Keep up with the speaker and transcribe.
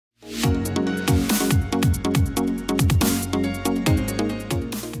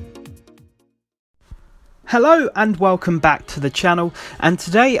Hello and welcome back to the channel, and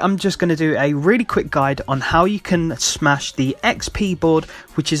today I'm just going to do a really quick guide on how you can smash the XP board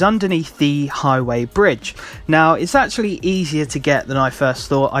which is underneath the highway bridge. Now it's actually easier to get than I first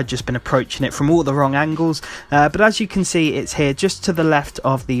thought. I'd just been approaching it from all the wrong angles, but as you can see it's here just to the left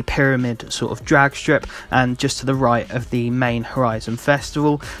of the pyramid sort of drag strip and just to the right of the main Horizon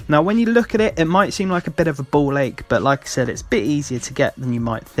Festival. Now when you look at it, it might seem like a bit of a ball ache, but like I said, it's a bit easier to get than you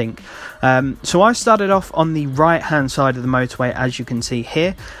might think. So I started off on the right hand side of the motorway, as you can see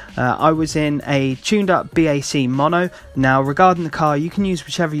here. I was in a tuned up BAC mono. Now regarding the car, you can use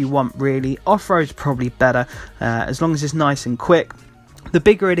whichever you want really. Off-road's probably better, as long as it's nice and quick. The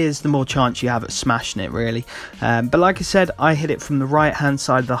bigger it is, the more chance you have at smashing it really. But like I said, I hit it from the right hand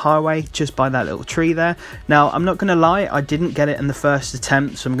side of the highway, just by that little tree there. Now I'm not going to lie, I didn't get it in the first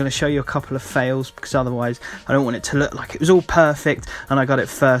attempt, so I'm going to show you a couple of fails, because otherwise I don't want it to look like it was all perfect and I got it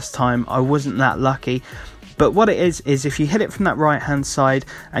first time. I wasn't that lucky. But what it is if you hit it from that right hand side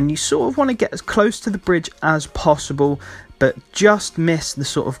and you sort of want to get as close to the bridge as possible, but just miss the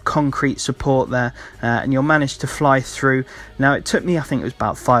sort of concrete support there, and you'll manage to fly through. Now it took me, I think it was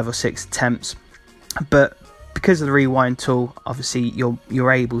about 5 or 6 attempts, but because of the rewind tool, obviously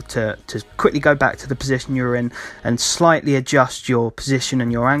you're able to quickly go back to the position you're in and slightly adjust your position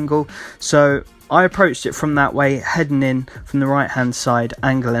and your angle. So I approached it from that way, heading in from the right hand side,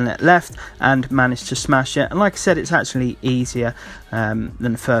 angling it left, and managed to smash it. And like I said, it's actually easier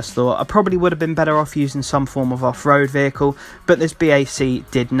than first thought. I probably would have been better off using some form of off-road vehicle, but this BAC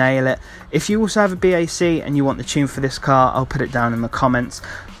did nail it. If you also have a BAC and you want the tune for this car, I'll put it down in the comments.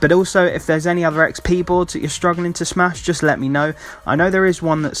 But also, if there's any other XP boards that you're struggling to smash, just let me know. I know there is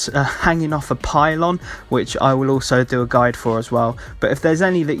one that's hanging off a pylon, which I will also do a guide for as well. But if there's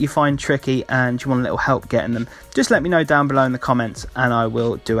any that you find tricky and you want a little help getting them, just let me know down below in the comments and I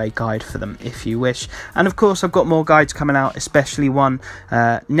will do a guide for them if you wish. And of course, I've got more guides coming out, especially one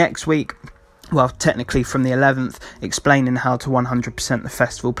next week. Well, technically from the 11th, explaining how to 100% the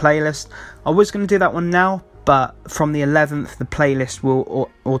festival playlist. I was going to do that one now, but from the 11th the playlist will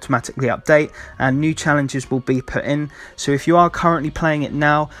automatically update and new challenges will be put in. So if you are currently playing it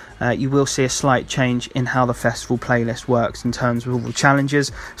now, you will see a slight change in how the festival playlist works in terms of all the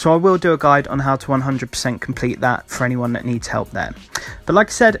challenges. So I will do a guide on how to 100% complete that for anyone that needs help there. But like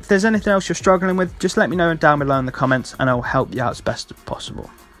I said, if there's anything else you're struggling with, just let me know down below in the comments and I'll help you out as best as possible.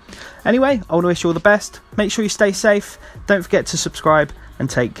 Anyway, I want to wish you all the best. Make sure you stay safe, don't forget to subscribe, and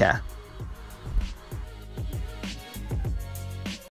take care.